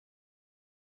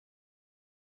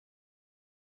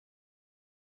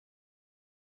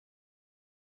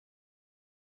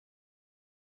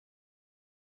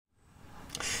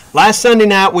Last Sunday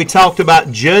night we talked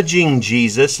about judging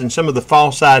Jesus and some of the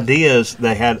false ideas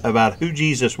they had about who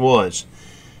Jesus was.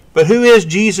 But who is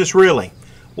Jesus really?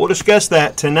 We'll discuss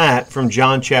that tonight from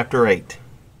John chapter 8.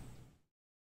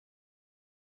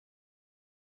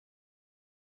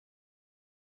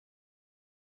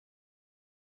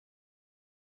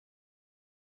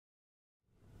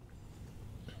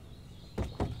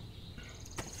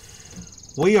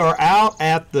 We are out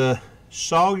at the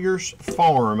Sawyer's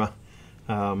Farm,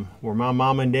 where my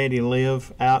mom and daddy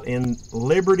live, out in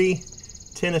Liberty,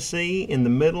 Tennessee, in the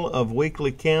middle of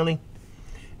Weakley County.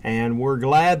 And we're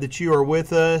glad that you are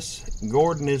with us.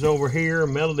 Gordon is over here,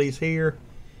 Melody's here,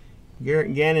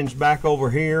 Garrett Gannon's back over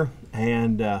here,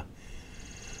 and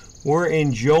we're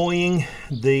enjoying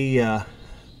the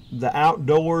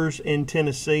outdoors in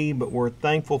Tennessee, but we're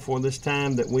thankful for this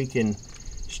time that we can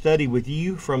study with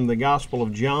you from the Gospel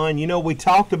of John. You know, we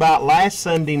talked about last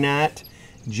Sunday night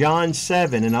John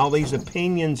 7 and all these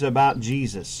opinions about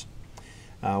Jesus.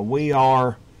 We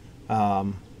got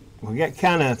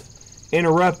kind of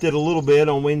interrupted a little bit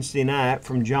on Wednesday night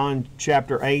from John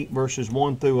chapter 8 verses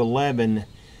 1 through 11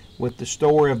 with the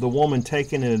story of the woman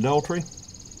taken in adultery.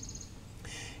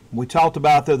 We talked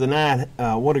about the other night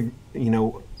what a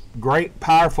great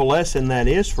powerful lesson that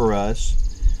is for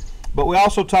us. But we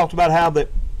also talked about how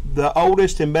the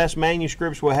oldest and best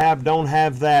manuscripts we have don't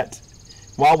have that.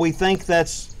 While we think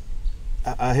that's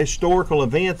a historical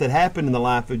event that happened in the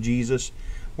life of Jesus,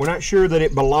 we're not sure that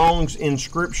it belongs in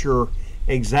Scripture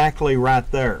exactly right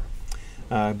there.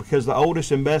 Because the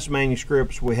oldest and best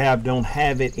manuscripts we have don't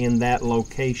have it in that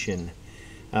location.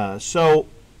 So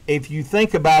if you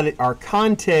think about it, our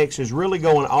context is really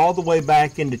going all the way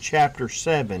back into chapter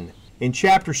 7. In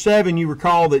chapter 7, you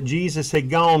recall that Jesus had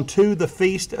gone to the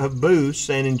Feast of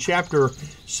Booths, and in chapter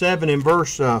 7 and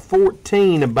verse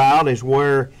 14 about is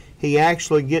where he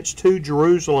actually gets to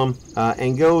Jerusalem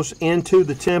and goes into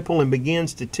the temple and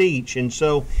begins to teach. And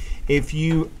so if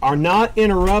you are not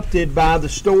interrupted by the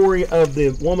story of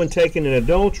the woman taken in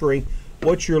adultery,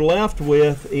 what you're left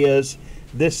with is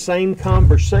this same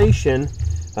conversation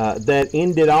that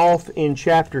ended off in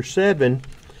chapter 7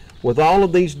 with all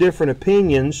of these different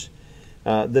opinions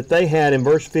that they had in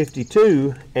verse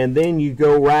 52, and then you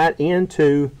go right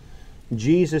into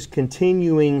Jesus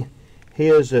continuing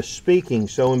his speaking.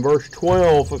 So in verse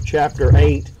 12 of chapter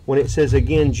 8, when it says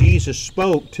again Jesus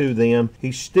spoke to them,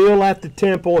 he's still at the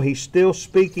temple, he's still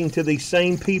speaking to these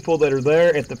same people that are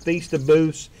there at the Feast of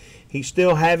Booths. He's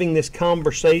still having this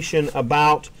conversation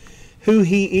about who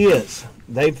he is.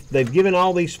 They've given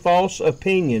all these false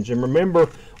opinions, and remember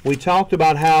we talked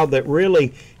about how that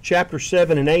really chapter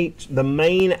 7 and 8, the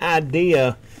main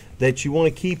idea that you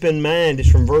want to keep in mind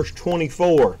is from verse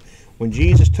 24, when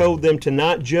Jesus told them to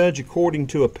not judge according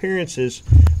to appearances,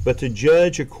 but to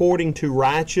judge according to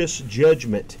righteous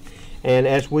judgment. And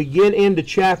as we get into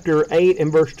chapter 8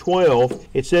 and verse 12,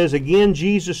 it says, again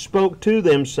Jesus spoke to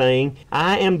them, saying,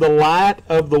 I am the light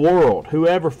of the world.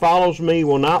 Whoever follows me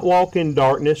will not walk in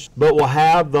darkness, but will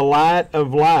have the light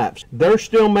of life. They're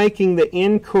still making the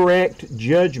incorrect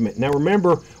judgment. Now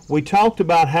remember, we talked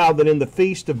about how that in the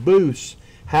Feast of Booths,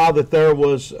 how that there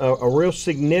was a real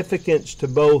significance to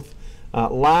both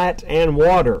light and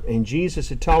water. And Jesus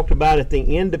had talked about at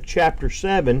the end of chapter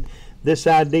 7, this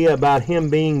idea about him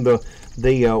being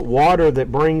the water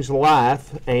that brings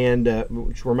life, and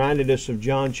which reminded us of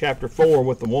John chapter 4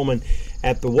 with the woman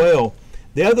at the well.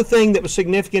 The other thing that was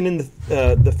significant in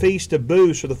the Feast of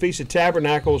Booths, or the Feast of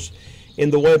Tabernacles,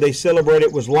 in the way they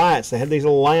celebrated was lights. They had these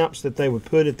little lamps that they would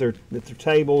put at their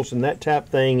tables and that type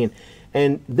thing.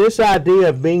 And this idea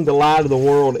of being the light of the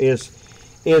world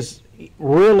is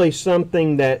really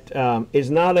something that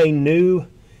is not a new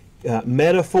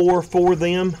metaphor for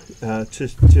them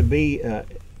to be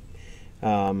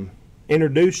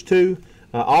introduced to.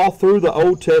 All through the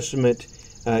Old Testament,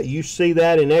 you see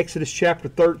that in Exodus chapter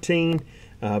 13,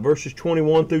 verses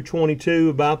 21 through 22,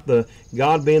 about the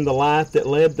God being the light that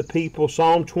led the people.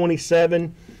 Psalm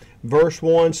 27, verse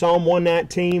 1, Psalm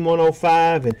 119,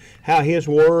 105, and how his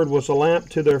word was a lamp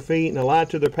to their feet and a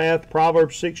light to their path.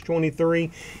 Proverbs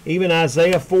 6:23, even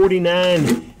Isaiah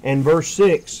 49 and verse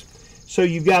 6. So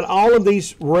you've got all of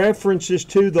these references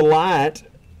to the light,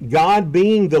 God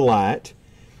being the light,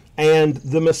 and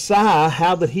the Messiah,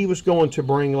 how that he was going to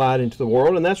bring light into the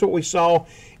world. And that's what we saw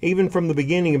even from the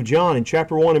beginning of John. In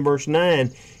chapter 1 and verse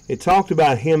 9, it talked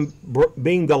about him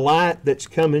being the light that's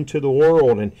come into the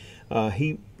world. And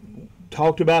he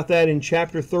talked about that in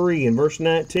chapter 3 and verse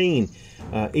 19.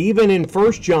 Even in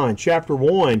 1 John chapter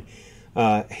 1,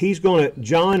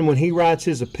 John, when he writes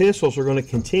his epistles, are going to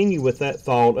continue with that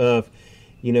thought of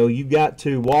You know, you got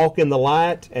to walk in the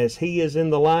light as he is in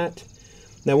the light.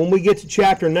 Now, when we get to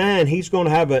chapter 9, he's going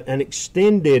to have an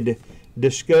extended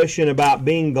discussion about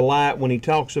being the light when he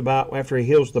talks about after he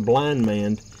heals the blind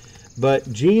man.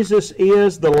 But Jesus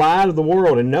is the light of the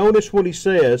world. And notice what he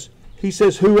says. He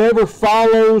says, whoever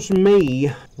follows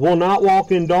me will not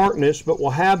walk in darkness, but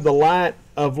will have the light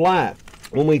of life.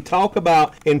 When we talk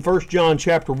about in 1 John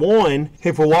chapter 1,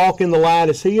 if we walk in the light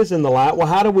as he is in the light, well,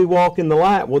 how do we walk in the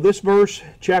light? Well, this verse,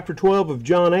 chapter 12 of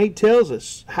John 8, tells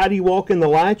us, how do you walk in the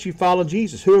light? You follow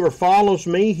Jesus. Whoever follows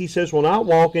me, he says, will not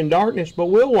walk in darkness, but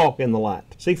will walk in the light.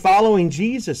 See, following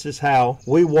Jesus is how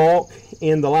we walk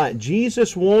in the light.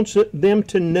 Jesus wants them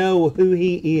to know who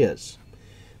he is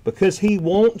because he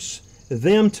wants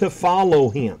them to follow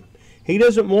him. He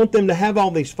doesn't want them to have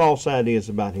all these false ideas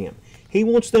about him. He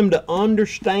wants them to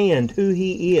understand who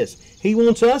he is. He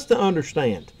wants us to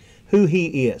understand who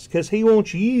he is because he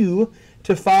wants you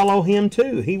to follow him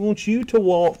too. He wants you to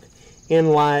walk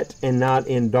in light and not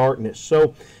in darkness.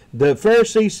 So the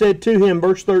Pharisee said to him,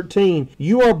 verse 13,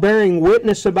 you are bearing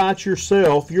witness about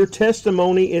yourself. Your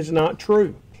testimony is not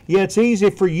true. Yeah, it's easy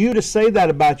for you to say that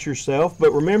about yourself,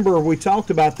 but remember we talked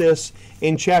about this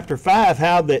in chapter 5,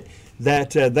 how that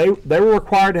they were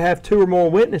required to have 2 or more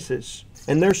witnesses.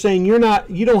 And they're saying you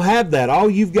don't have that. All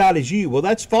you've got is you. Well,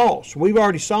 that's false. We've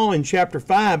already saw in chapter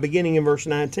 5, beginning in verse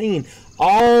 19,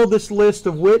 all this list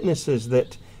of witnesses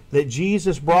that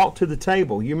Jesus brought to the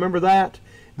table. You remember that?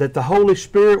 That the Holy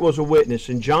Spirit was a witness,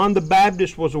 and John the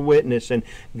Baptist was a witness, and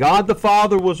God the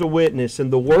Father was a witness,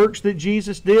 and the works that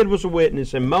Jesus did was a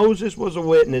witness, and Moses was a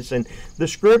witness, and the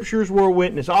Scriptures were a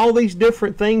witness. All these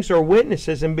different things are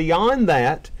witnesses, and beyond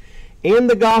that, in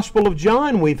the Gospel of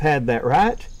John, we've had that,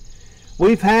 right?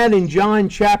 We've had in John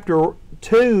chapter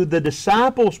 2 the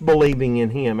disciples believing in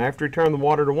him after he turned the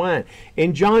water to wine.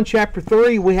 In John chapter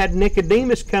 3 we had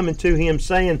Nicodemus coming to him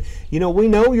saying, you know, we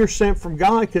know you're sent from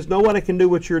God because nobody can do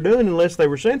what you're doing unless they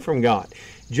were sent from God.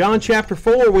 John chapter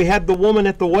 4 we had the woman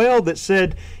at the well that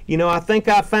said, you know, I think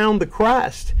I found the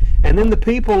Christ. And then the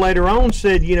people later on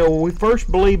said, you know, we first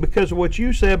believed because of what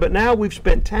you said, but now we've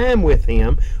spent time with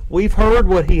him. We've heard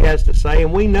what he has to say,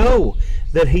 and we know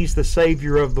that he's the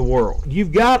Savior of the world.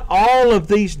 You've got all of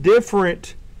these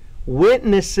different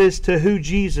witnesses to who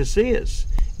Jesus is.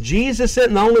 Jesus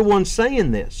isn't the only one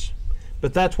saying this,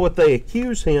 but that's what they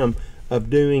accuse him of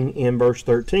doing in verse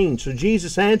 13. So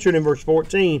Jesus answered in verse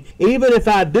 14, even if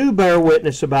I do bear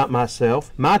witness about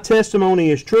myself, my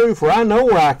testimony is true, for I know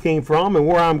where I came from and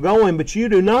where I'm going, but you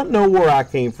do not know where I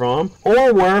came from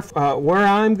or where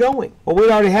I'm going. Well, we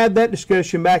already had that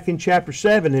discussion back in chapter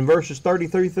 7 in verses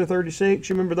 33 through 36.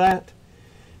 You remember that?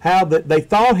 How that they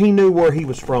thought he knew where he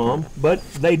was from, but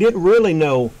they didn't really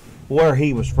know where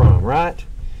he was from, right?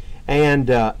 And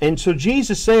so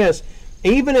Jesus says,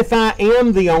 even if I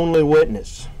am the only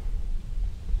witness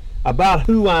about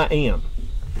who I am,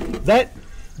 that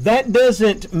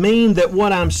doesn't mean that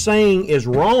what I'm saying is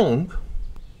wrong.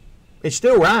 It's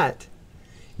still right.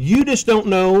 You just don't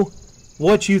know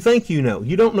what you think you know.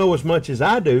 You don't know as much as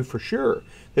I do for sure.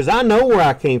 Because I know where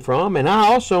I came from, and I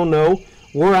also know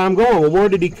where I'm going. Well, where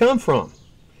did he come from?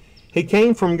 He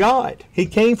came from God. He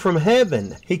came from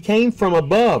heaven. He came from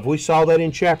above. We saw that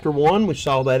in chapter 1. We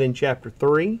saw that in chapter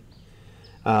 3.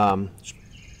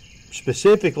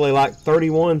 Specifically like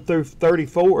 31 through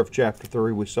 34 of chapter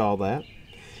 3, we saw that.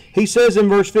 He says in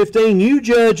verse 15, you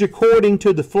judge according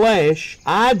to the flesh,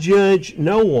 I judge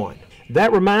no one.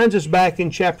 That reminds us back in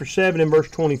chapter 7 and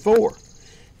verse 24.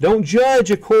 Don't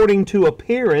judge according to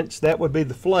appearance, that would be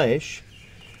the flesh,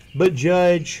 but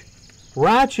judge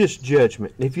righteous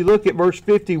judgment. If you look at verse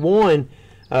 51,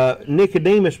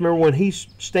 Nicodemus, remember when he's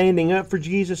standing up for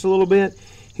Jesus a little bit?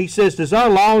 He says, does our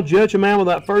law judge a man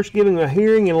without first giving him a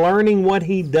hearing and learning what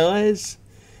he does?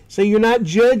 So you're not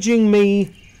judging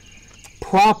me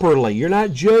properly. You're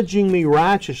not judging me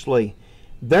righteously.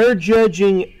 They're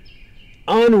judging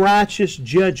unrighteous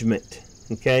judgment.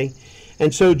 Okay?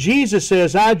 And so Jesus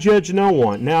says, I judge no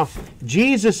one. Now,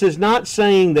 Jesus is not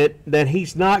saying that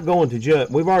he's not going to judge.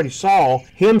 We've already saw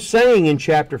him saying in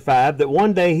chapter 5 that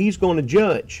one day he's going to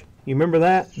judge. You remember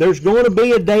that? There's going to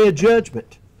be a day of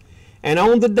judgment. And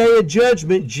on the day of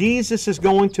judgment, Jesus is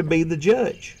going to be the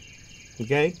judge.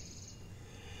 Okay?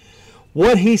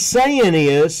 What he's saying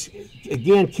is,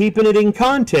 again, keeping it in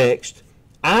context,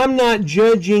 I'm not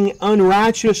judging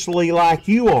unrighteously like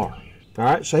you are. All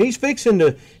right? So he's fixing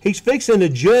to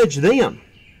judge them.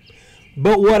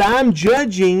 But what I'm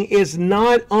judging is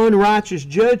not unrighteous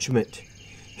judgment.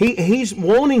 He's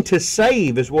wanting to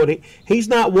save is what he's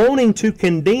not wanting to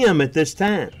condemn at this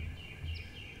time.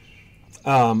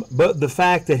 But the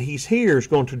fact that he's here is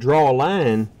going to draw a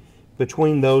line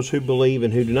between those who believe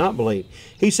and who do not believe.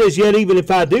 He says, yet even if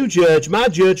I do judge, my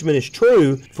judgment is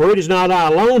true, for it is not I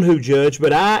alone who judge,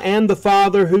 but I and the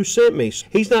Father who sent me.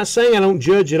 He's not saying I don't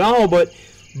judge at all, but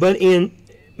in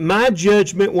my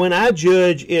judgment, when I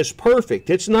judge, is perfect.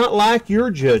 It's not like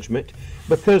your judgment,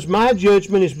 because my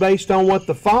judgment is based on what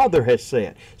the Father has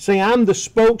said. See, I'm the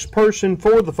spokesperson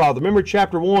for the Father. Remember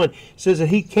chapter 1 says that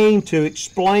He came to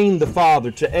explain the Father,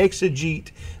 to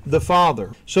exegete the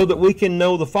Father, so that we can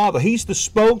know the Father. He's the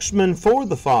spokesman for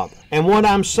the Father. And what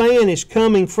I'm saying is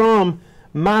coming from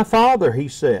my Father, He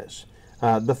says.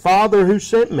 The Father who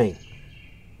sent me.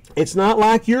 It's not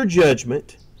like your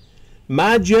judgment.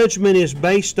 My judgment is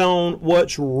based on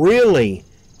what's really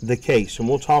the case. And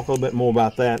we'll talk a little bit more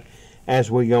about that as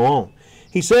we go on.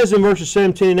 He says in verses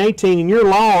 17 and 18, in your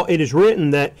law it is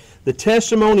written that the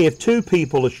testimony of two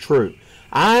people is true.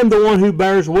 I am the one who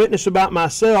bears witness about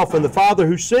myself, and the Father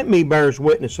who sent me bears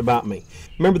witness about me.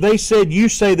 Remember, they said, you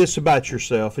say this about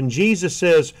yourself. And Jesus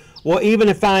says, well, even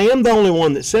if I am the only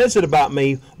one that says it about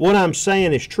me, what I'm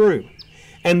saying is true.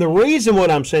 And the reason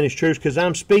what I'm saying is true is because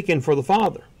I'm speaking for the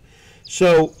Father.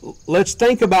 So let's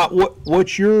think about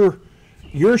what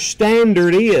your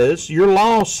standard is. Your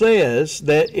law says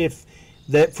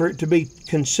that for it to be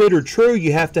considered true,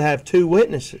 you have to have two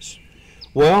witnesses.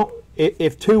 Well,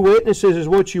 if two witnesses is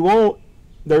what you want,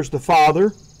 there's the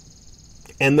Father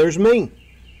and there's me.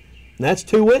 That's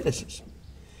two witnesses.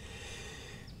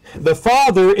 The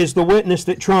Father is the witness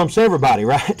that trumps everybody,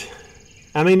 right?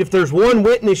 I mean, if there's one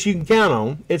witness you can count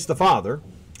on, it's the Father.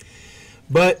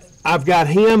 But I've got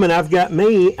Him and I've got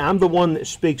me. I'm the one that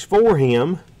speaks for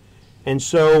Him. And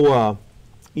so,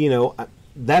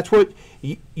 that's what,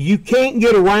 you can't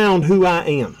get around who I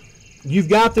am. You've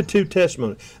got the two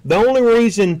testimonies. The only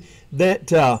reason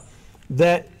that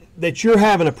you're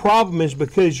having a problem is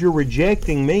because you're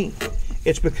rejecting me.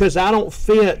 It's because I don't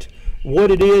fit what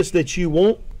it is that you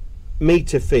want me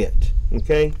to fit.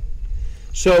 Okay?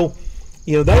 So,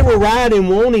 they were right in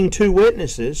wanting two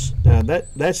witnesses.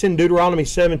 That's in Deuteronomy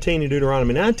 17 and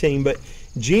Deuteronomy 19, but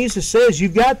Jesus says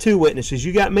you've got two witnesses.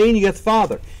 You got me and you got the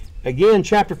Father. Again,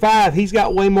 chapter 5, He's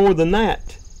got way more than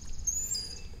that.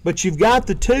 But you've got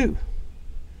the two.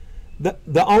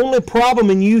 The only problem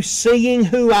in you seeing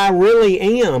who I really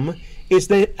am is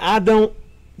that I don't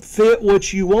fit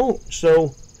what you want.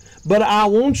 But I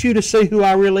want you to see who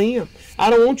I really am. I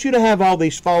don't want you to have all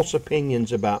these false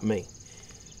opinions about me.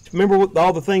 Remember what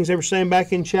all the things they were saying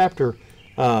back in chapter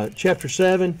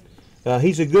 7?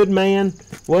 He's a good man.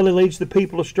 Well, he leads the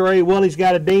people astray. Well, he's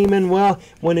got a demon. Well,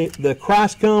 when the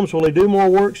Christ comes, will he do more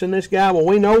works than this guy? Well,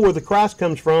 we know where the Christ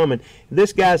comes from, and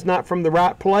this guy's not from the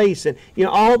right place. And,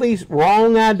 all these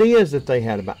wrong ideas that they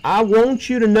had about. I want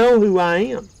you to know who I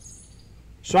am.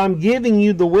 So I'm giving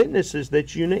you the witnesses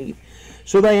that you need.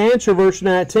 So they answer verse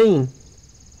 19.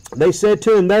 They said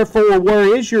to him, therefore,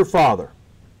 where is your Father?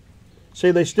 See,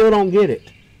 they still don't get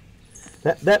it.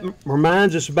 That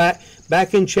reminds us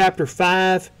back in chapter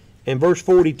 5 and verse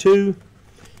 42.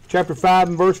 Chapter 5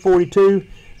 and verse 42,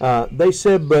 they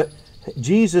said, but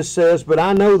Jesus says, but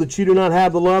I know that you do not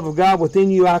have the love of God within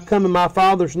you. I come in my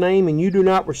Father's name, and you do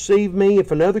not receive me.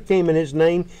 If another came in His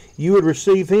name, you would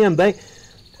receive him.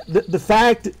 The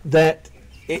fact that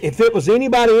if it was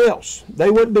anybody else, they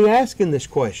wouldn't be asking this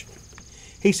question.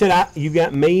 He said, you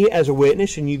got me as a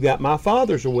witness, and you got my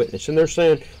Father as a witness. And they're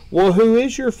saying, well, who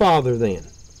is your Father then?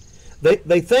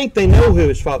 They think they know who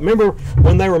His Father. Remember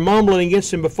when they were mumbling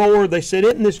against Him before, they said,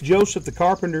 isn't this Joseph the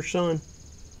carpenter's son?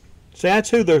 See,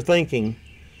 that's who they're thinking.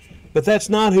 But that's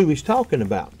not who He's talking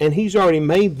about. And He's already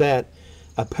made that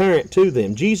apparent to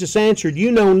them. Jesus answered,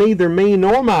 you know neither me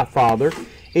nor my Father.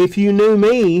 If you knew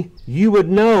me, you would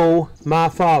know my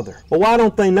Father. Well, why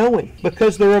don't they know Him?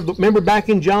 Because remember back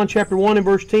in John chapter 1 and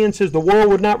verse 10 says the world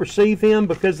would not receive Him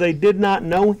because they did not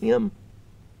know Him.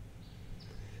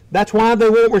 That's why they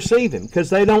won't receive Him, because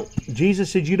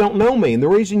Jesus said, you don't know me. And the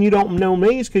reason you don't know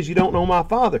me is because you don't know my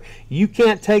Father. You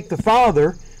can't take the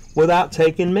Father without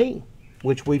taking me,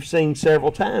 which we've seen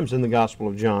several times in the Gospel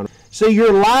of John. See,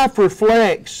 your life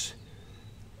reflects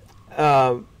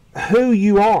who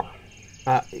you are.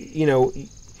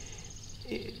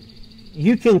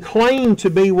 You can claim to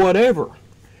be whatever,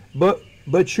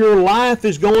 but your life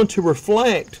is going to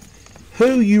reflect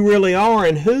who you really are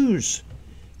and whose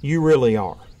you really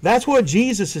are. That's what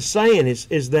Jesus is saying,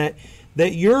 is that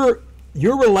your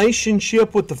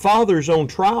relationship with the Father is on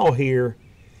trial here,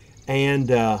 and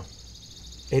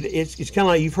it's kind of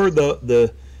like you've heard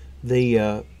the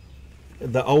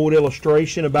old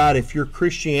illustration about if your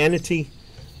Christianity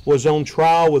was on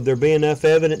trial, would there be enough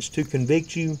evidence to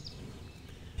convict you?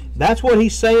 That's what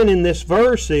he's saying in this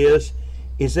verse is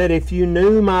is that if you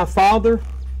knew my Father,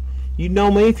 you'd know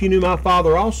me if you knew my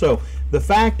Father also. The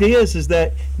fact is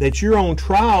that you're on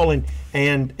trial,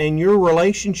 and your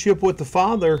relationship with the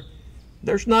Father,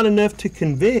 there's not enough to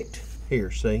convict here,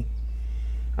 see.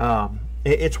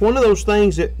 It's one of those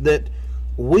things that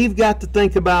we've got to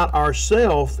think about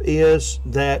ourselves, is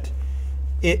that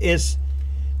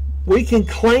we can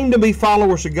claim to be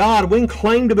followers of God, we can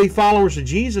claim to be followers of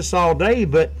Jesus all day,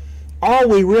 but are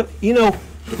we really,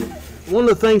 one of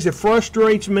the things that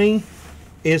frustrates me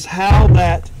is how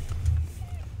that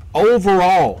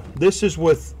overall, this is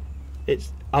with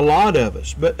a lot of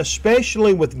us, but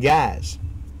especially with guys,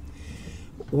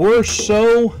 we're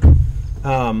so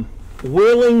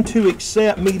willing to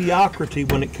accept mediocrity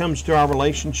when it comes to our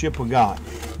relationship with God.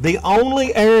 The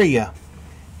only area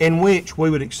in which we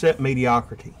would accept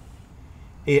mediocrity.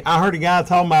 I heard a guy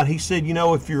talking about, he said,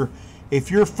 if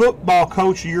your football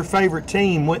coach of your favorite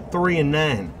team went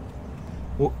 3-9,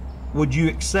 would you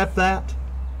accept that?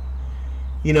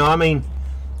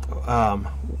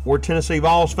 We're Tennessee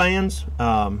Vols fans.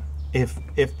 If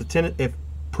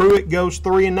Pruitt goes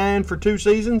 3-9 for 2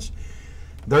 seasons,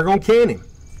 they're going to can him.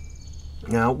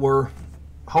 Now, we're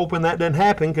hoping that doesn't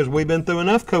happen because we've been through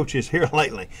enough coaches here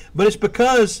lately. But it's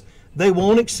because they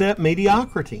won't accept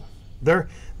mediocrity. They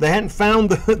hadn't found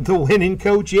the winning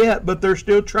coach yet, but they're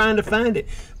still trying to find it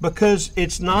because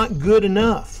it's not good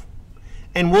enough.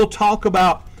 And we'll talk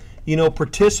about,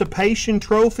 participation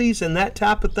trophies and that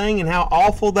type of thing and how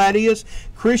awful that is.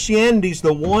 Christianity's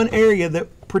the one area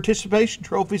that participation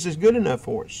trophies is good enough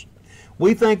for us.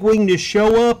 We think we can just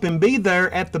show up and be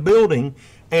there at the building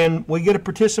and we get a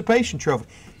participation trophy.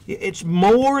 It's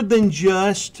more than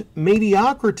just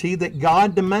mediocrity that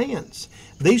God demands.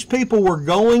 These people were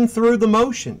going through the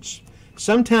motions.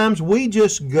 Sometimes we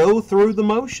just go through the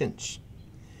motions.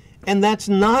 And that's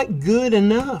not good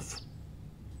enough.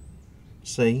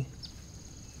 See?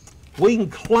 We can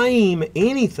claim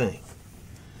anything.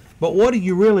 But what are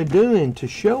you really doing to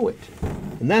show it?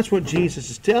 And that's what Jesus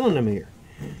is telling them here.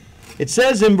 It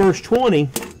says in verse 20,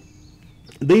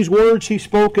 these words he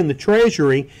spoke in the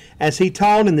treasury as he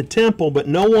taught in the temple, but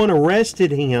no one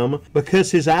arrested him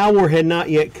because his hour had not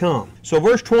yet come. So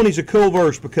verse 20 is a cool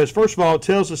verse because, first of all, it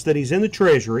tells us that he's in the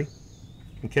treasury.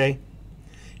 Okay?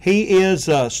 He is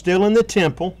still in the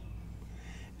temple.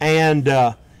 And,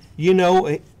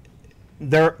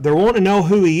 they're wanting to know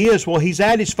who he is. Well, he's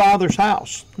at his Father's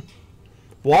house,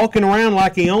 walking around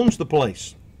like he owns the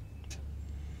place.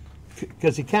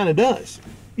 Because he kind of does.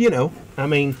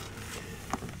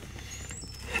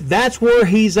 That's where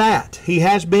he's at. He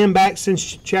has been back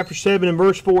since chapter 7 and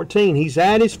verse 14. He's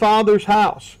at his Father's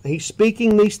house. He's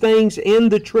speaking these things in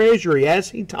the treasury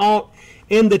as he taught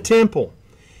in the temple.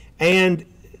 And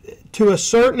to a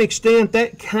certain extent,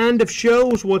 that kind of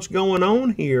shows what's going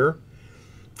on here,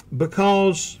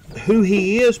 because who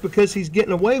he is, because he's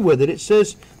getting away with it. It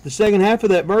says, the second half of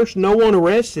that verse, no one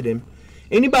arrested him.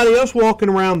 Anybody else walking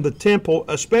around the temple,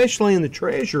 especially in the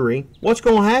treasury, what's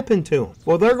going to happen to them?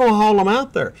 Well, they're going to haul them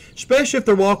out there, especially if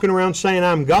they're walking around saying,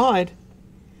 I'm God.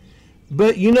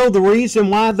 But the reason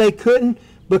why they couldn't?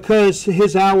 Because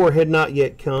his hour had not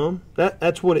yet come.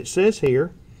 That's what it says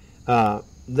here.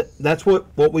 That's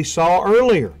what we saw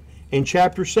earlier in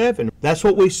chapter 7. That's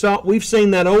what we saw. We've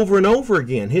seen that over and over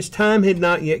again. His time had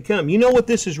not yet come. You know what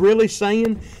this is really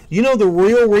saying? The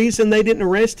real reason they didn't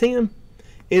arrest him?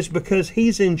 It's because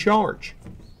he's in charge.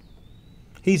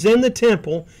 He's in the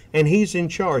temple and he's in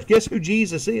charge. Guess who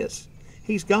Jesus is?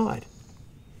 He's God.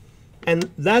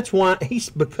 And that's why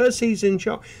because he's in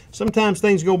charge. Sometimes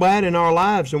things go bad in our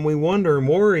lives and we wonder and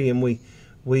worry and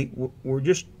we're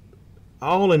just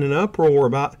all in an uproar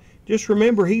about. Just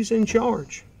remember, he's in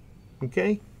charge.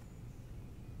 Okay?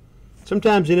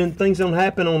 Sometimes things don't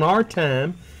happen on our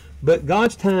time, but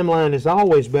God's timeline is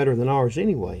always better than ours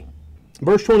anyway.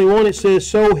 Verse 21, it says,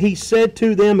 so he said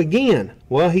to them again.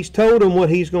 Well, he's told them what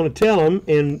he's going to tell them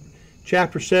in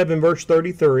chapter 7, verse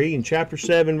 33, in chapter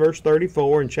 7, verse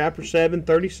 34, in chapter 7,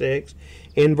 36,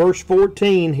 in verse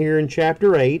 14 here in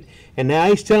chapter 8. And now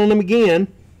he's telling them again,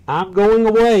 I'm going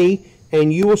away,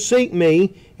 and you will seek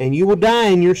me, and you will die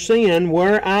in your sin.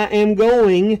 Where I am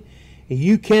going,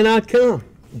 you cannot come.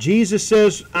 Jesus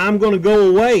says, I'm going to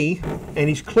go away, and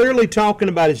he's clearly talking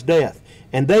about his death.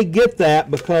 And they get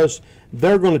that because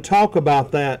they're going to talk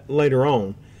about that later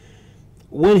on.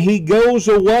 When he goes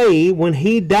away, when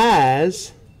he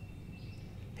dies,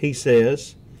 he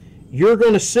says, you're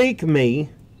going to seek me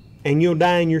and you'll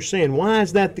die in your sin. Why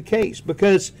is that the case?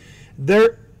 Because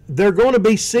they're going to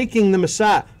be seeking the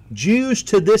Messiah. Jews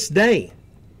to this day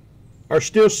are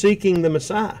still seeking the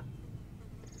Messiah.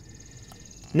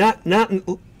 Not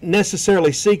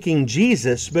necessarily seeking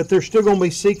Jesus, but they're still going to be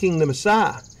seeking the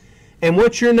Messiah. And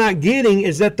what you're not getting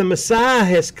is that the Messiah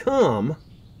has come,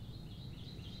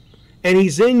 and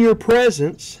He's in your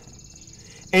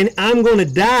presence, and I'm going to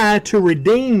die to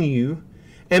redeem you.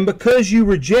 And because you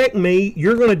reject me,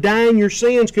 you're going to die in your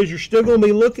sins because you're still going to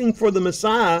be looking for the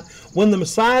Messiah when the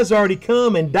Messiah's already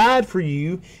come and died for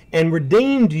you and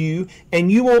redeemed you, and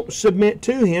you won't submit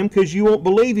to Him because you won't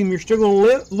believe Him. You're still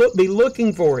going to be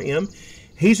looking for Him.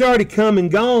 He's already come and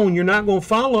gone. You're not going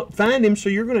to find Him, so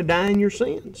you're going to die in your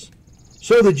sins.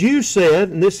 So the Jews said,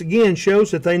 and this again shows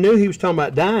that they knew He was talking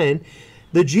about dying,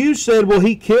 the Jews said, will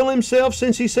He kill Himself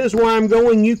since He says, where I'm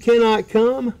going, you cannot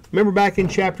come? Remember back in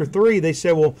chapter 3, they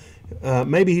said, well,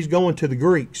 maybe He's going to the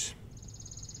Greeks.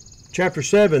 Chapter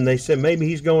 7, they said, maybe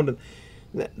He's going to...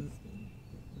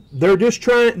 They're just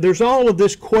trying... There's all of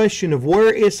this question of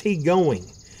where is He going?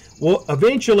 Well,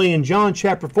 eventually in John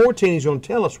chapter 14, He's going to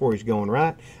tell us where He's going,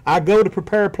 right? I go to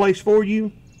prepare a place for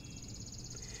you.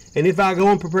 And if I go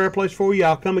and prepare a place for you,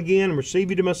 I'll come again and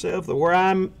receive you to myself, that where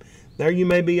I'm, there you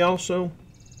may be also.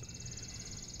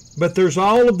 But there's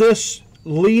all of this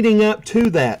leading up to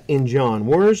that in John.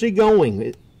 Where is He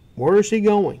going? Where is He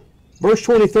going? Verse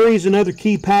 23 is another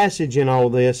key passage in all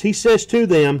of this. He says to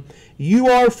them, you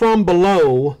are from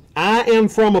below, I am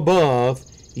from above.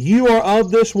 You are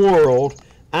of this world,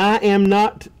 I am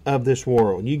not of this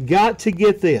world. You got to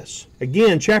get this.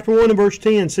 Again, chapter 1 and verse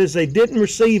 10 says they didn't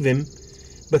receive Him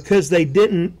because they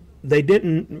didn't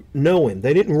know Him.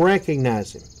 They didn't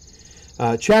recognize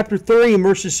Him. Chapter 3 and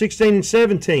verses 16 and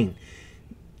 17,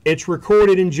 it's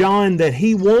recorded in John that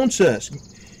He wants us.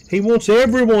 He wants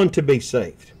everyone to be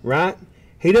saved, right?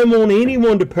 He doesn't want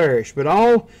anyone to perish, but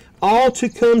all to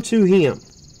come to Him.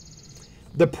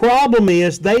 The problem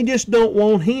is they just don't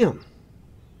want Him.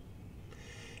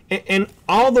 And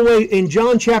all the way in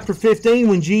John chapter 15,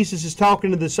 when Jesus is talking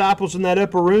to the disciples in that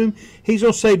upper room, He's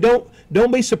going to say,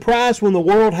 don't be surprised when the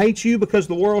world hates you because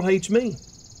the world hates me.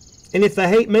 And if they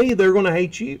hate me, they're going to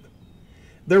hate you.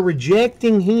 They're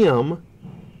rejecting Him,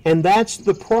 and that's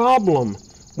the problem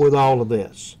with all of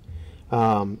this,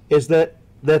 is that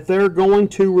they're going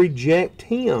to reject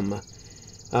Him.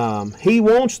 He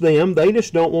wants them, they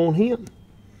just don't want Him.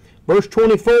 Verse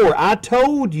 24, I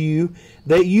told you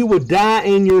that you would die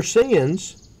in your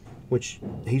sins, which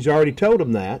He's already told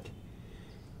them that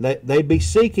they'd be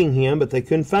seeking Him, but they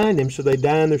couldn't find Him, so they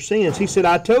die in their sins. He said,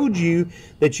 I told you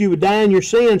that you would die in your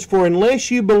sins, for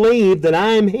unless you believe that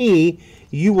I am He,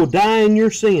 you will die in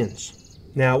your sins.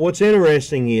 Now, what's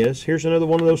interesting is, here's another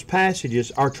one of those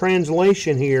passages. Our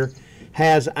translation here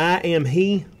has I am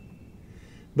He,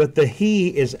 but the He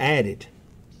is added.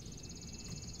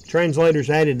 Translators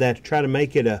added that to try to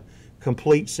make it a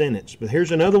complete sentence. But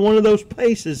here's another one of those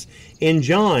places in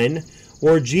John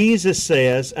where Jesus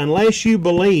says, unless you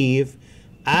believe,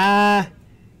 I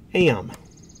am.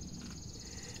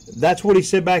 That's what He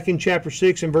said back in chapter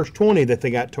 6 and verse 20 that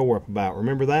they got tore up about.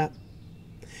 Remember that?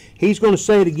 He's going to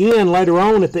say it again later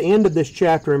on at the end of this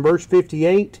chapter in verse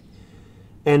 58.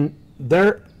 And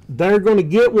they're going to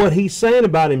get what He's saying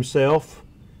about Himself.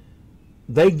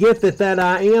 They get that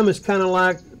I am is kind of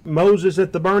like Moses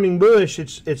at the burning bush.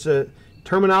 It's a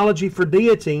terminology for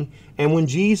deity. And when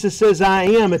Jesus says I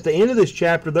am at the end of this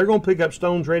chapter, they're going to pick up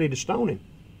stones ready to stone Him.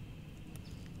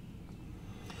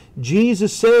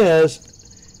 Jesus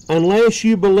says, unless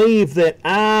you believe that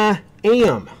I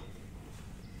am,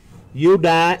 you'll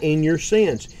die in your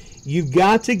sins. You've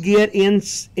got to get in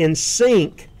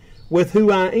sync with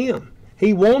who I am.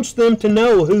 He wants them to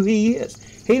know who He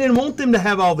is. He didn't want them to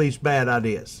have all these bad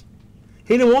ideas.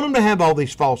 He didn't want them to have all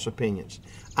these false opinions.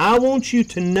 I want you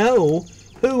to know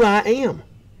who I am.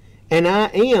 And I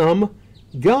am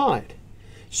God.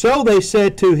 So they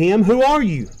said to Him, who are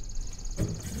you?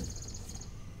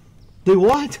 Do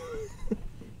what?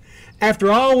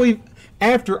 After all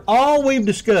we've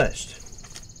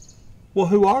discussed. Well,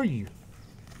 who are you?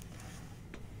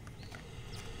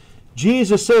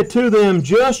 Jesus said to them,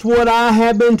 just what I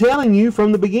have been telling you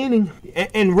from the beginning.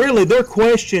 And really, their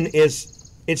question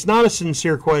it's not a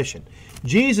sincere question.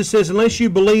 Jesus says, unless you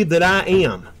believe that I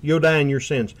am, you'll die in your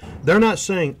sins. They're not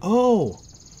saying, oh,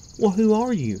 well, who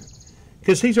are you?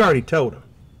 Because He's already told them.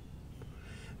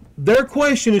 Their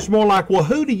question is more like, well,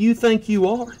 who do you think you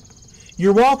are?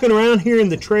 You're walking around here in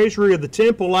the treasury of the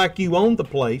temple like you own the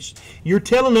place. You're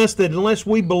telling us that unless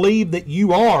we believe that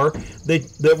you are,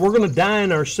 that we're going to die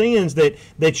in our sins,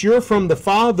 that you're from the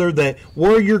Father, that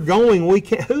where you're going, we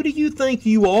can't. Who do you think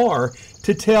you are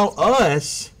to tell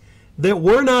us that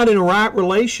we're not in a right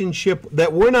relationship,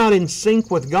 that we're not in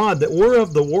sync with God, that we're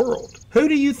of the world? Who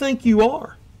do you think you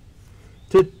are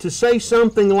to say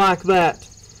something like that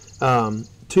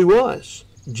to us.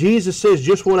 Jesus says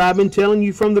just what I've been telling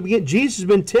you from the beginning. Jesus has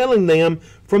been telling them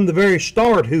from the very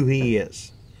start who He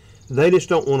is. They just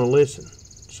don't want to listen,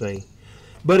 see.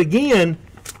 But again,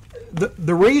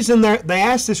 the reason they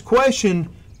ask this question,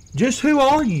 just who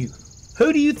are you?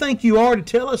 Who do you think you are to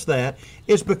tell us that?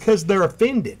 Is because they're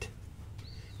offended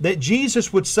that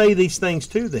Jesus would say these things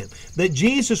to them, that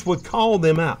Jesus would call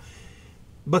them out.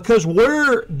 Because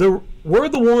we're the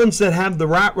ones that have the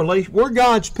right relation. We're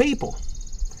God's people.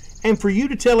 And for you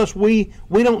to tell us we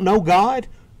don't know God,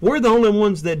 we're the only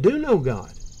ones that do know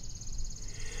God.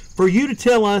 For you to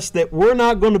tell us that we're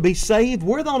not going to be saved,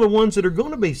 we're the only ones that are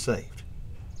going to be saved.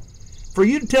 For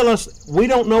you to tell us we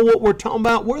don't know what we're talking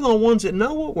about, we're the only ones that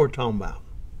know what we're talking about.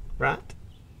 Right?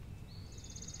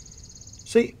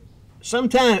 See,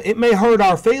 sometimes it may hurt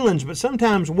our feelings, but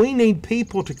sometimes we need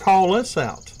people to call us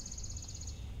out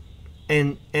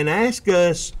and ask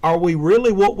us, are we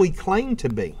really what we claim to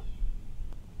be?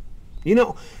 You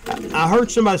know, I heard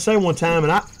somebody say one time,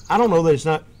 and I don't know that it's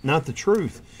not the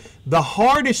truth. The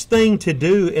hardest thing to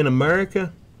do in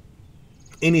America,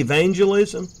 in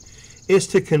evangelism, is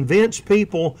to convince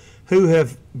people who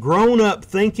have grown up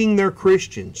thinking they're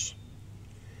Christians,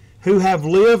 who have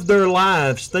lived their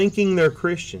lives thinking they're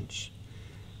Christians,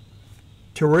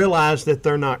 to realize that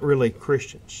they're not really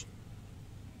Christians.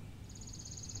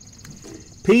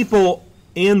 People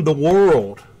in the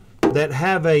world that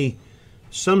have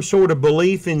some sort of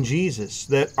belief in Jesus,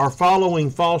 that are following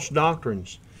false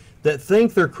doctrines, that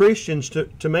think they're Christians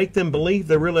to make them believe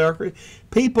they really are Christians.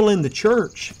 People in the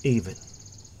church even,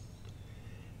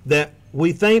 that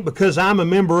we think because I'm a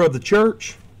member of the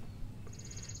church,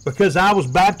 because I was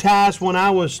baptized when I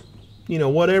was,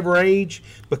 whatever age,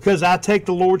 because I take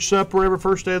the Lord's Supper every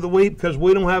first day of the week, because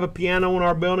we don't have a piano in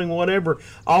our building, whatever,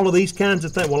 all of these kinds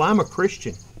of things. Well, I'm a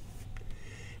Christian.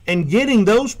 And getting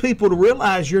those people to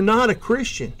realize you're not a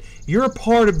Christian. You're a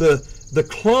part of the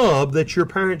club that your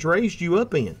parents raised you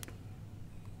up in.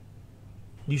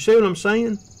 You see what I'm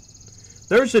saying?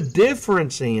 There's a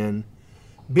difference in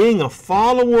being a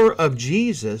follower of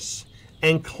Jesus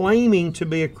and claiming to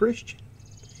be a Christian.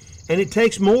 And it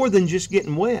takes more than just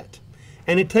getting wet.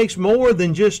 And it takes more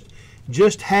than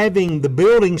just having the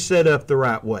building set up the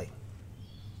right way.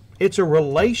 It's a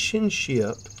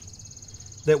relationship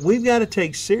that we've got to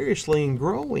take seriously and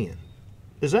grow in.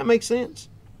 Does that make sense?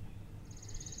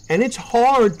 And it's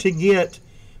hard to get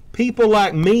people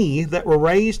like me that were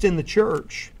raised in the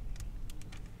church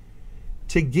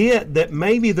to get that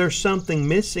maybe there's something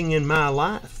missing in my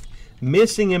life,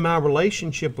 missing in my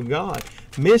relationship with God,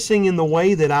 missing in the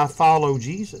way that I follow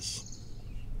Jesus.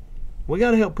 We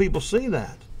got to help people see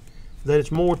that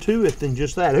it's more to it than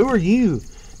just that. Who are you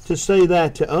to say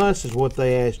that to us is what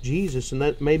they asked Jesus, and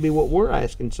that may be what we're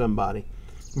asking somebody.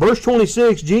 Verse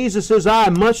 26, Jesus says, I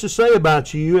have much to say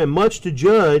about you and much to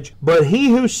judge, but he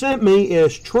who sent me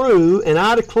is true, and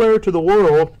I declare to the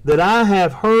world that I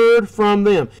have heard from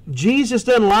them. Jesus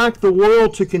doesn't like the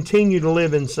world to continue to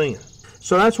live in sin.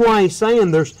 So that's why he's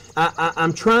saying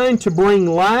I'm trying to bring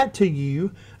light to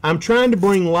you. I'm trying to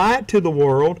bring light to the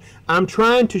world. I'm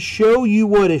trying to show you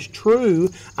what is true.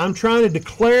 I'm trying to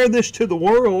declare this to the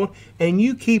world, and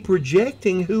you keep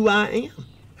rejecting who I am.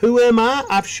 Who am I?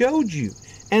 I've showed you,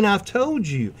 and I've told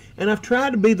you, and I've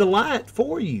tried to be the light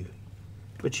for you.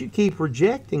 But you keep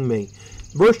rejecting me.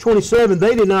 Verse 27,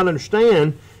 they did not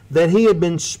understand that he had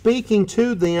been speaking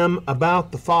to them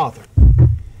about the Father.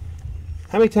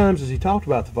 How many times has he talked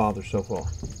about the Father so far?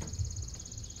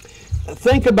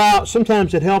 Think about,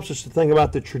 sometimes it helps us to think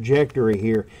about the trajectory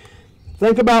here.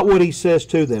 Think about what he says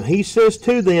to them. He says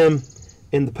to them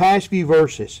in the past few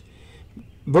verses,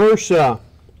 verse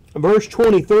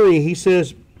 23, he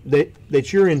says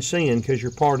that you're in sin because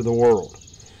you're part of the world.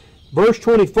 Verse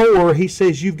 24, he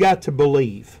says you've got to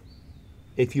believe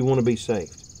if you want to be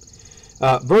saved.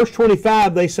 Verse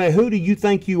 25, they say, who do you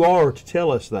think you are to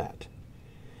tell us that?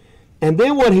 And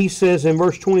then what he says in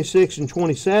verse 26 and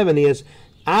 27 is,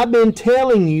 I've been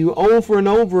telling you over and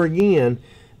over again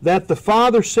that the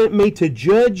Father sent me to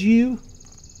judge you.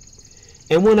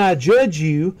 And when I judge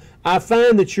you, I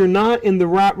find that you're not in the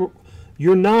right,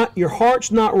 your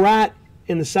heart's not right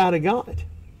in the sight of God.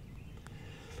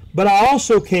 But I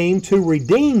also came to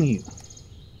redeem you.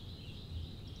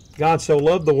 God so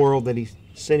loved the world that he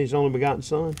sent his only begotten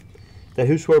Son, that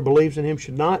whosoever believes in him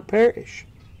should not perish,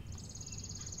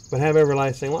 but have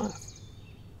everlasting life.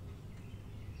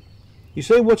 You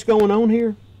see what's going on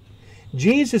here?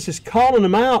 Jesus is calling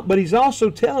them out, but he's also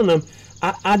telling them,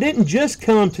 I didn't just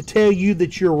come to tell you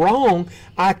that you're wrong.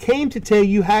 I came to tell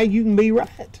you how you can be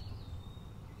right.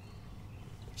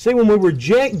 See, when we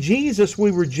reject Jesus,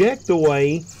 we reject the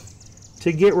way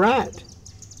to get right.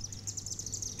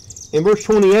 In verse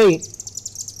 28,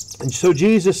 and so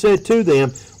Jesus said to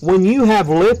them, when you have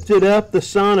lifted up the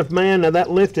Son of Man, now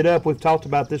that lifted up, we've talked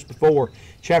about this before,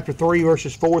 chapter 3,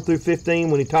 verses 4 through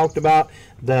 15, when he talked about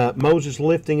Moses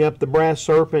lifting up the brass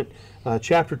serpent.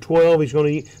 Chapter 12, he's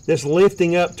going to, this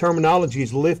lifting up terminology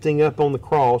is lifting up on the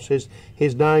cross,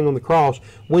 his dying on the cross.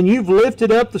 When you've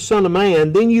lifted up the Son of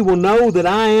Man, then you will know that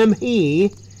I am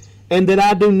He, and that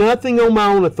I do nothing on my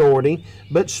own authority,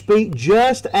 but speak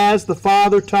just as the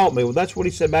Father taught me. Well, that's what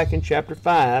he said back in chapter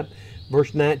 5,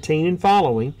 verse 19 and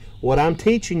following. What I'm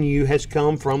teaching you has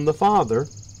come from the Father.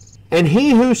 And He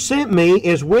who sent me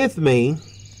is with me.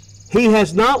 He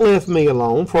has not left me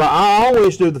alone, for I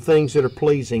always do the things that are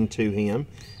pleasing to Him.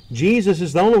 Jesus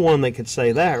is the only one that could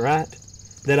say that, right?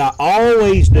 That I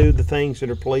always do the things that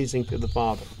are pleasing to the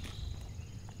Father.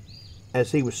 As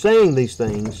he was saying these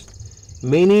things,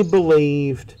 many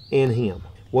believed in Him.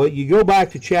 Well, you go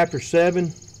back to chapter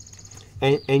 7,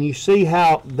 and you see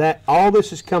how that all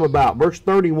this has come about. Verse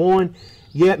 31,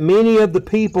 yet many of the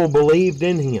people believed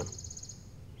in Him.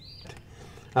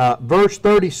 Verse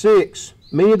 36,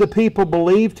 many of the people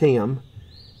believed Him,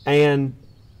 and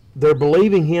they're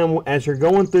believing Him as they're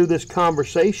going through this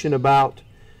conversation about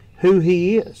who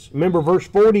He is. Remember verse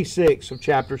 46 of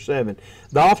chapter 7.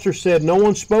 The officer said, no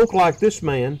one spoke like this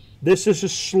man. This is a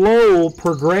slow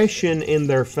progression in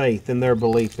their faith and their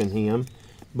belief in Him,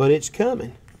 but it's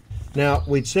coming. Now,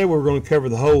 we'd said we were going to cover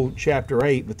the whole chapter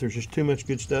 8, but there's just too much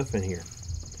good stuff in here.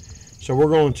 So we're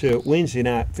going to, Wednesday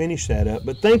night, finish that up.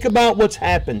 But think about what's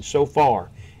happened so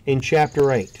far in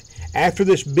chapter 8. After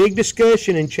this big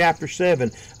discussion in chapter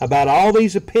 7 about all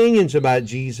these opinions about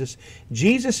Jesus,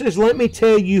 Jesus says, let me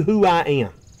tell you who I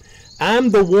am.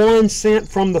 I'm the one sent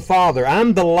from the Father.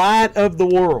 I'm the light of the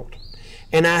world.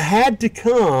 And I had to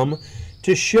come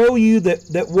to show you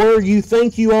that where you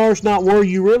think you are is not where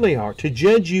you really are, to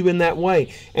judge you in that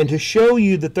way, and to show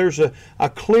you that there's a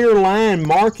clear line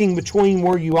marking between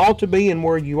where you ought to be and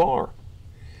where you are.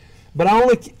 But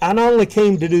I not only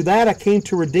came to do that, I came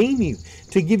to redeem you,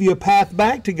 to give you a path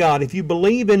back to God. If you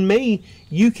believe in me,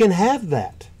 you can have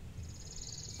that.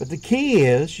 But the key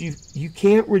is you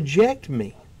can't reject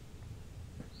me.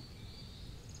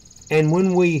 And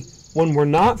when we're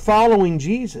not following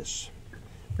Jesus,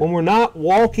 when we're not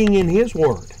walking in His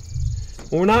Word,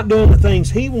 when we're not doing the things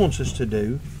He wants us to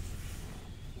do,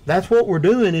 that's what we're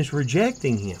doing, is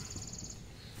rejecting Him.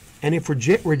 And if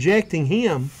we're rejecting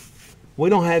Him, we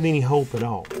don't have any hope at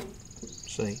all.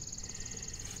 See?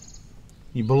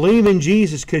 You believe in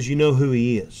Jesus because you know who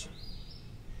He is.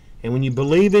 And when you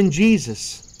believe in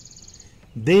Jesus,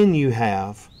 then you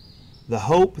have the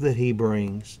hope that He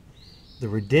brings, the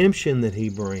redemption that He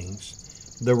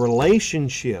brings, the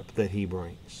relationship that He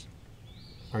brings.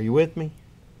 Are you with me?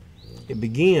 It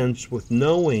begins with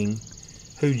knowing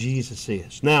who Jesus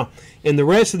is. Now, in the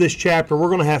rest of this chapter, we're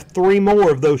going to have 3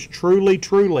 more of those truly,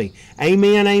 truly,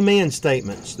 amen, amen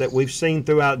statements that we've seen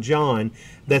throughout John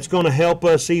that's going to help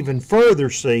us even further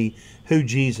see who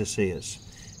Jesus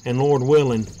is. And Lord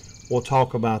willing, we'll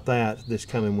talk about that this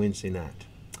coming Wednesday night.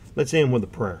 Let's end with a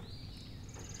prayer.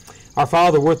 Our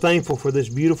Father, we're thankful for this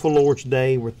beautiful Lord's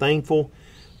Day. We're thankful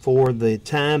for the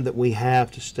time that we have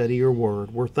to study your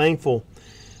Word. We're thankful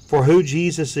for who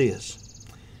Jesus is,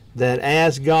 that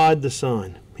as God the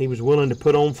Son, He was willing to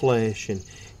put on flesh and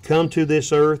come to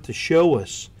this earth to show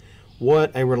us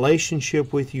what a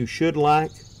relationship with you should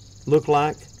look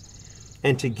like,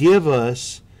 and to give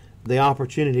us the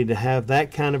opportunity to have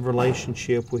that kind of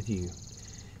relationship with you.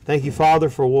 Thank you, Father,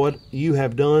 for what you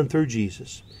have done through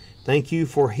Jesus. Thank you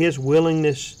for His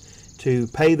willingness to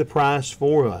pay the price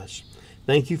for us.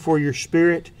 Thank you for your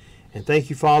Spirit, and thank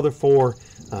you, Father, for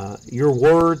your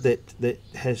Word that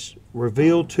has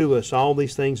revealed to us all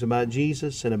these things about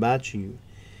Jesus and about you.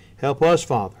 Help us,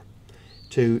 Father,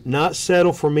 to not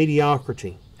settle for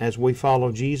mediocrity as we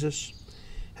follow Jesus.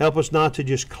 Help us not to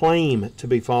just claim to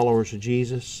be followers of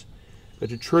Jesus, but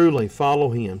to truly follow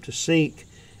Him, to seek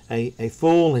a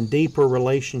full and deeper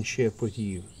relationship with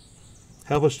you.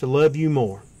 Help us to love you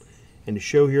more and to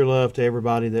show your love to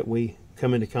everybody that we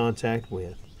come into contact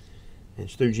with. And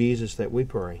it's through Jesus that we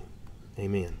pray.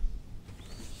 Amen.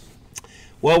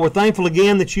 Well, we're thankful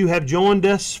again that you have joined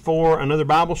us for another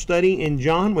Bible study in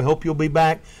John. We hope you'll be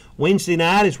back Wednesday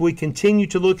night as we continue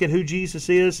to look at who Jesus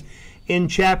is in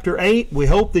chapter 8. We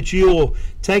hope that you will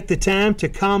take the time to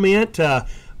comment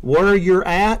where you're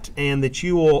at, and that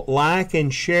you will like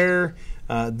and share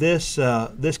this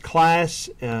class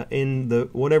in the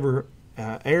whatever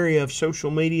area of social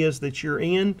medias that you're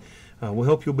in. We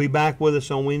hope you'll be back with us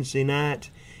on Wednesday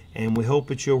night, and we hope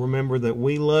that you'll remember that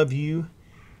we love you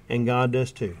and God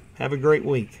does too. Have a great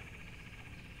week.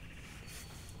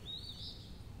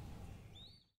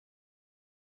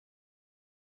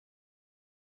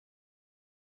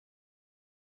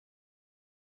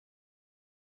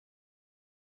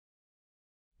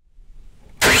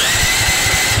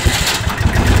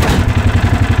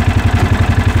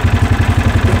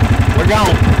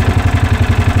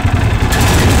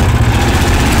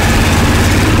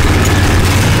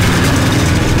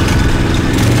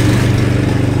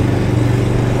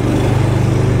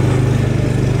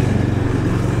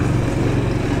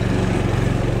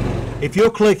 If you'll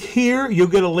click here, you'll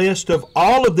get a list of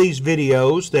all of these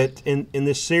videos that in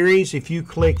this series. If you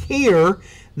click here,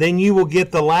 then you will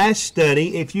get the last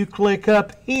study. If you click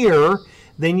up here,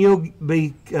 then you'll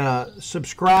be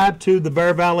subscribed to the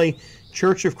Bear Valley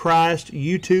Church of Christ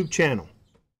YouTube channel.